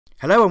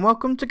Hello and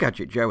welcome to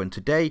Gadget Joe, and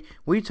today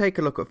we take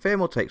a look at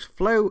Thermaltake's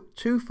Floe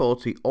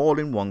 240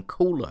 all-in-one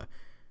cooler.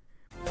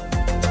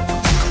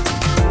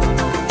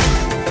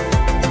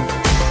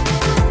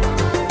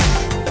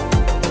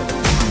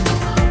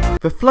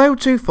 The Floe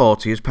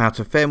 240 is part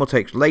of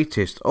Thermaltake's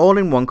latest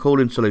all-in-one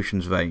cooling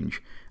solutions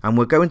range, and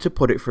we're going to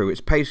put it through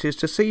its paces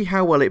to see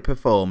how well it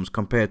performs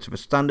compared to the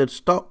standard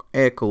stock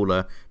air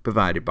cooler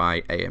provided by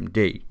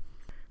AMD.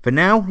 For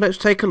now, let's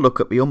take a look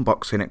at the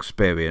unboxing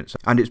experience,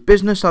 and it's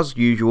business as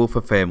usual for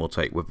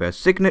Thermaltake with their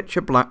signature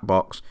black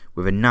box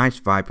with a nice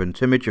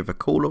vibrant image of a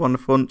cooler on the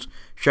front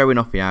showing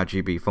off the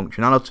RGB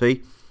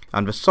functionality,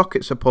 and the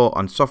socket support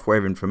and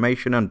software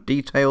information and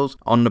details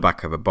on the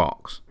back of the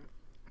box.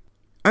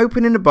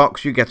 Opening the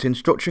box, you get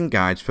instruction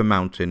guides for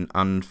mounting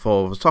and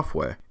for the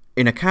software.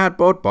 In a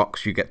cardboard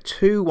box you get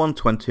two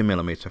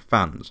 120mm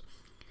fans,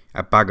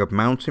 a bag of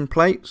mounting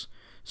plates,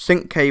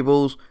 sync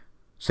cables,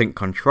 sync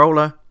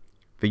controller,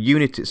 the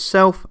unit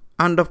itself,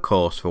 and of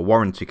course the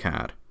warranty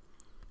card.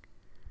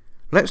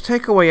 Let's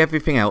take away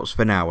everything else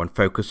for now and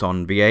focus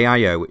on the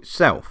AIO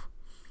itself.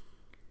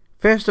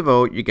 First of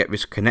all, you get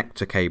this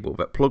connector cable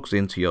that plugs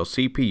into your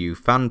CPU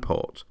fan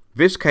port.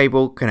 This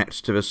cable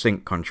connects to the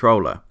sync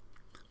controller.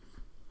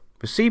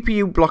 The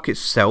CPU block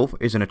itself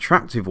is an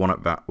attractive one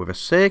at that, with a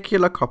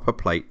circular copper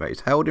plate that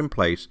is held in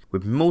place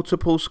with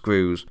multiple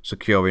screws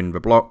securing the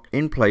block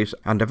in place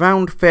and a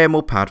round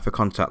thermal pad for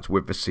contact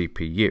with the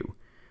CPU.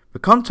 The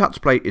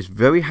contact plate is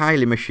very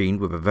highly machined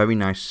with a very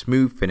nice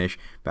smooth finish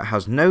that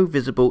has no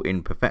visible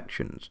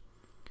imperfections.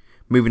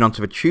 Moving on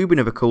to the tubing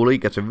of the cooler, you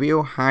get a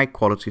real high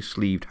quality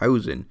sleeved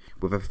hosing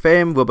with a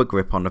firm rubber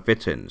grip on the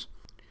fittings.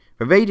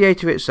 The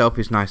radiator itself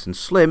is nice and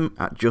slim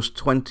at just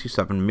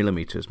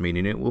 27mm,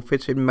 meaning it will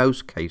fit in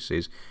most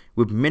cases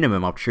with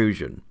minimum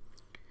obtrusion.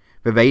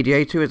 The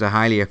radiator is a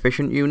highly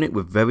efficient unit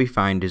with very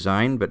fine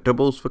design that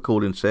doubles for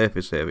cooling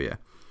surface area,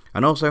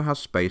 and also has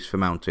space for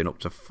mounting up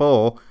to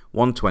 4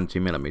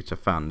 120mm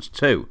fans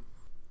too.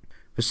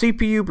 The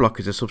CPU block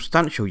is a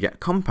substantial yet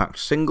compact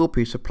single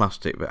piece of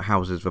plastic that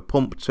houses the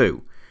pump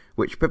too,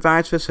 which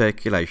provides for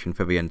circulation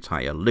for the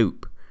entire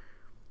loop.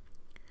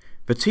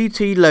 The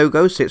TT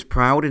logo sits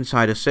proud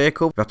inside a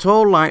circle that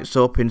all lights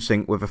up in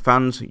sync with the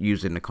fans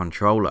using the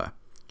controller.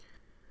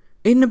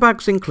 In the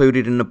bags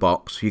included in the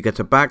box, you get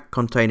a bag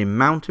containing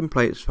mounting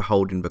plates for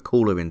holding the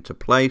cooler into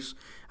place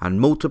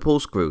and multiple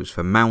screws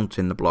for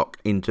mounting the block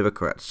into the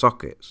correct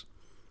sockets.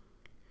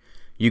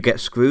 You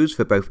get screws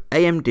for both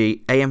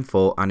AMD,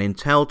 AM4 and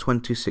Intel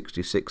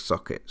 2066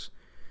 sockets,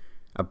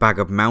 a bag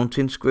of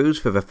mounting screws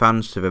for the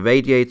fans to the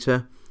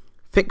radiator,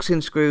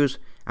 fixing screws,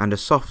 and a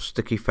soft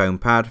sticky foam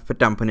pad for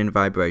dampening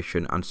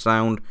vibration and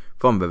sound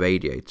from the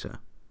radiator.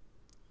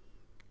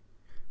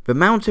 The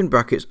mounting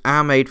brackets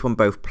are made from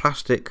both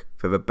plastic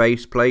for the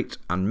base plate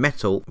and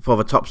metal for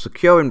the top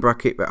securing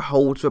bracket that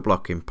holds the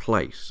block in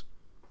place.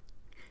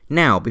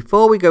 Now,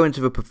 before we go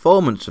into the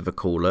performance of the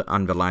cooler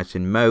and the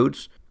lighting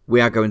modes, we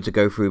are going to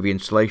go through the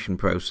installation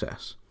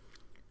process.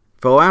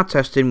 For our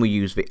testing, we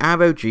use the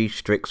ROG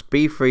Strix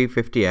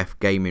B350F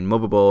gaming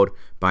motherboard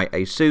by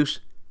ASUS,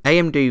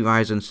 AMD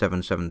Ryzen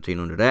 7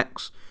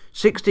 1700X,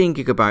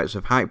 16GB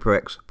of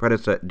HyperX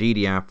Predator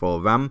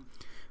DDR4 RAM,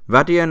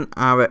 Radeon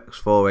RX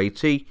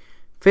 480,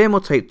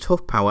 Thermaltake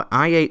Tough Power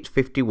i8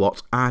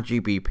 50W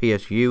RGB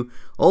PSU,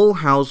 all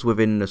housed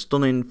within the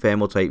stunning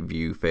Thermaltake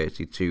View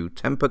 32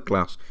 tempered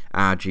glass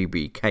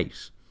RGB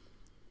case.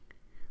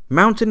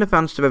 Mounting the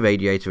fans to the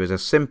radiator is a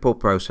simple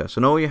process,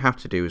 and all you have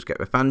to do is get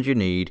the fans you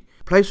need,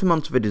 place them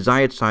onto the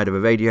desired side of the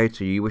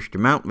radiator you wish to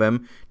mount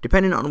them,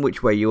 depending on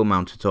which way you will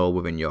mount it all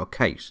within your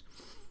case.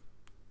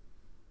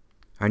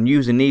 And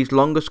using these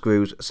longer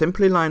screws,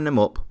 simply line them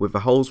up with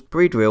the holes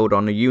pre-drilled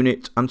on the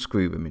unit and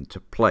screw them into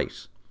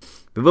place.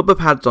 The rubber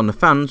pads on the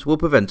fans will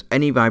prevent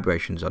any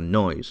vibrations and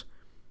noise.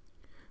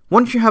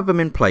 Once you have them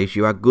in place,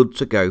 you are good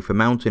to go for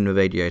mounting the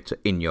radiator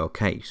in your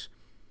case.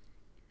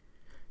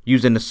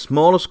 Using the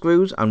smaller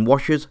screws and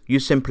washers, you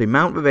simply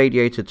mount the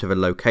radiator to the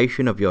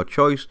location of your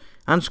choice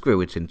and screw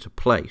it into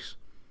place.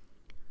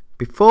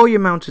 Before you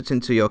mount it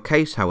into your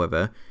case,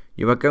 however,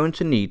 you are going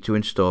to need to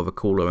install the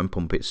cooler and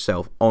pump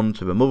itself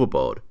onto the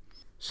motherboard.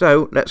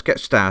 So let's get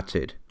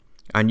started,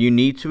 and you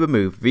need to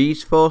remove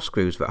these 4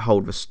 screws that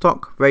hold the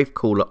stock Wraith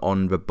cooler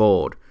on the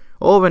board,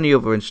 or any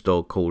other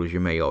installed coolers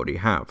you may already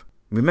have.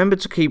 Remember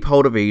to keep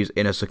hold of these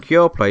in a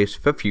secure place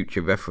for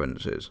future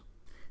references.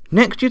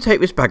 Next, you take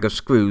this bag of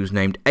screws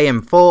named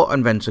AM4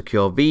 and then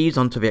secure these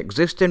onto the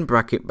existing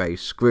bracket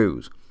base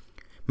screws.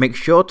 Make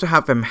sure to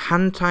have them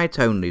hand tight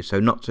only so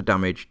not to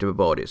damage the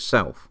board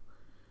itself.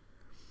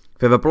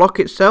 For the block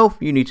itself,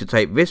 you need to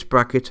take this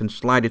bracket and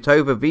slide it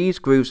over these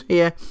grooves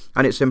here,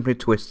 and it simply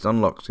twists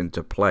and locks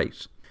into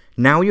place.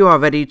 Now you are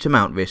ready to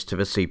mount this to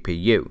the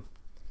CPU.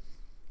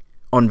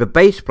 On the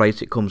base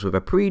plate, it comes with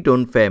a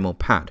pre-done thermal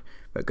pad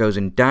that goes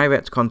in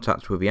direct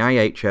contact with the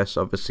IHS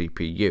of the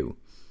CPU.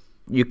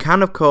 You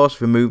can of course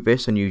remove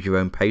this and use your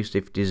own paste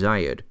if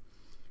desired.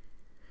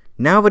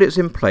 Now that it's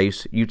in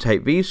place, you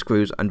take these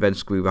screws and then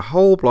screw the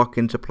whole block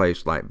into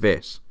place like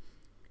this.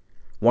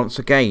 Once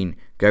again,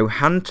 go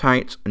hand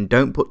tight and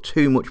don't put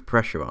too much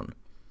pressure on.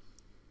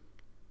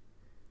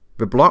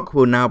 The block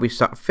will now be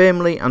sat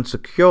firmly and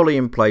securely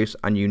in place,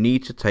 and you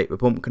need to take the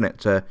pump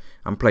connector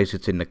and place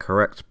it in the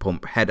correct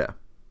pump header.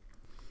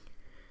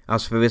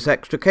 As for this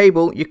extra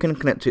cable, you can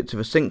connect it to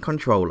the sync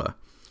controller.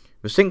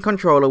 The sync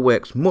controller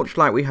works much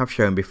like we have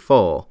shown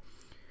before.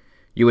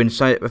 You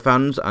insert the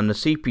fans and the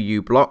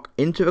CPU block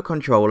into the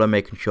controller,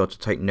 making sure to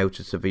take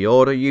notice of the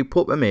order you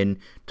put them in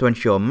to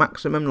ensure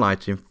maximum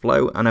lighting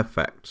flow and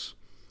effects.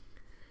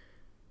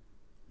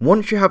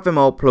 Once you have them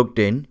all plugged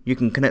in, you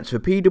can connect the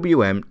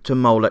PWM to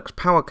Molex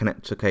power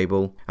connector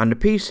cable and the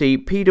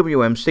PC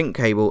PWM sync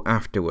cable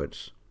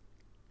afterwards.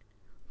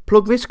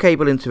 Plug this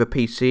cable into the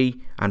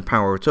PC and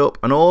power it up,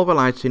 and all the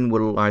lighting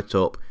will light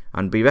up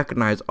and be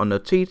recognised on the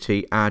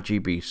TT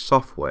RGB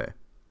software.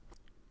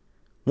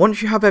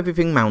 Once you have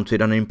everything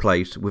mounted and in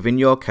place within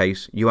your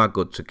case, you are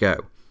good to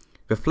go.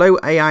 The Floe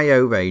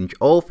AIO range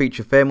all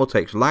feature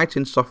Thermaltake's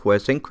lighting software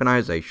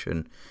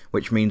synchronization,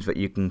 which means that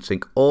you can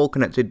sync all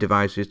connected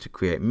devices to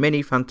create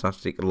many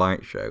fantastic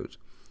light shows.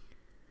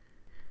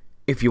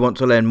 If you want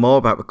to learn more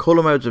about the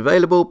colour modes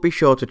available, be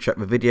sure to check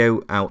the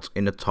video out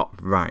in the top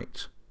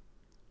right.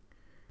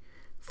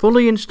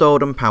 Fully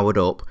installed and powered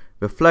up,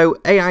 the Floe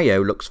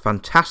AIO looks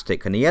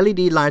fantastic, and the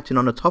LED lighting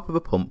on the top of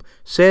the pump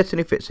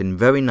certainly fits in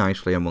very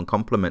nicely and will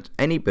complement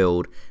any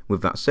build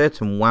with that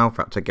certain wow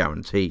factor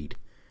guaranteed.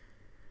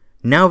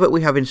 Now that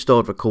we have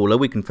installed the cooler,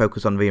 we can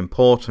focus on the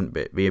important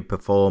bit, the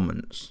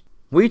performance.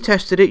 We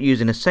tested it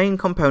using the same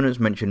components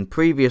mentioned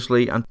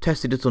previously and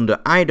tested it under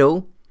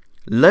idle,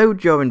 low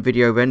during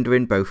video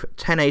rendering both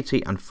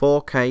 1080 and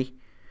 4K,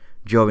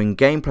 during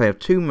gameplay of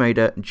Tomb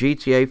Raider,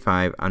 GTA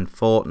 5 and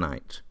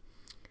Fortnite.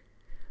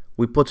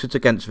 We put it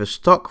against the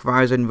stock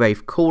Ryzen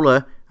Wraith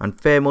cooler and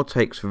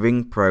Thermaltake's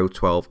Ring Pro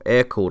 12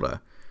 air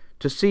cooler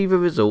to see the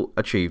result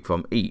achieved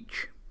from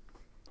each.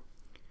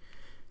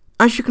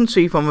 As you can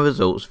see from the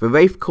results, the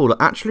Wraith cooler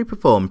actually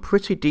performed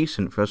pretty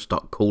decent for a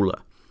stock cooler,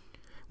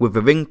 with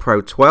the Ring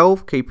Pro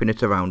 12 keeping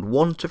it around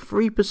 1 to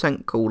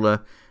 3%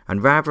 cooler,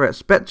 and rather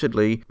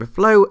expectedly, the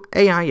Floe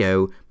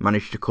AIO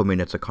managed to come in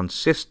at a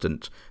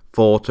consistent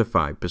 4 to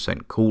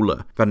 5%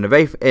 cooler than the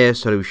Wraith Air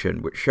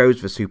solution, which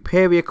shows the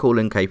superior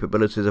cooling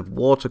capabilities of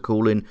water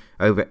cooling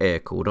over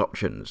air-cooled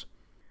options.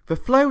 The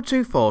Floe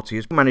 240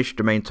 has managed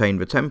to maintain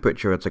the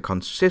temperature at a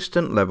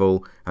consistent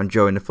level, and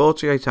during the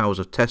 48 hours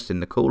of testing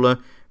the cooler,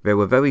 there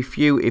were very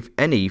few, if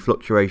any,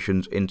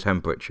 fluctuations in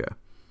temperature.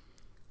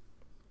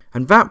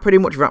 And that pretty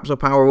much wraps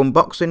up our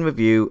unboxing,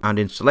 review and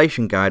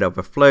installation guide of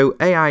the Floe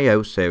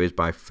AIO series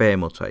by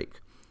Thermaltake.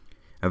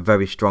 A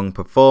very strong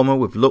performer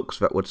with looks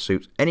that would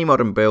suit any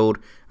modern build,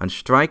 and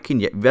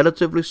striking yet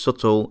relatively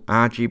subtle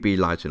RGB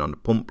lighting on the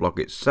pump block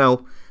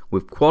itself,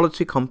 with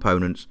quality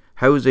components,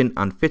 hosing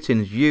and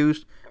fittings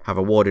used, have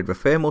awarded the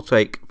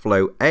Thermaltake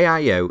Floe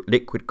AIO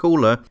liquid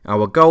cooler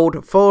our gold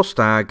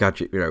 4-star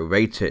Gadget Bureau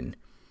rating.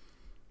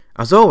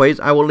 As always,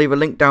 I will leave a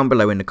link down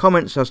below in the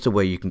comments as to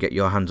where you can get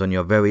your hands on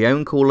your very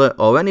own cooler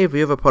or any of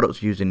the other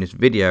products used in this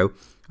video.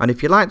 And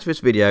if you liked this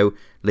video,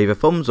 leave a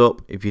thumbs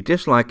up. If you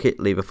dislike it,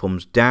 leave a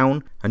thumbs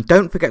down. And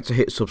don't forget to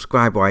hit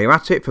subscribe while you're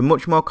at it for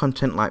much more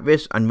content like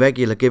this and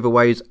regular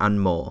giveaways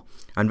and more.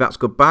 And that's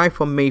goodbye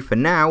from me for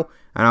now,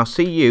 and I'll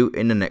see you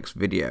in the next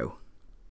video.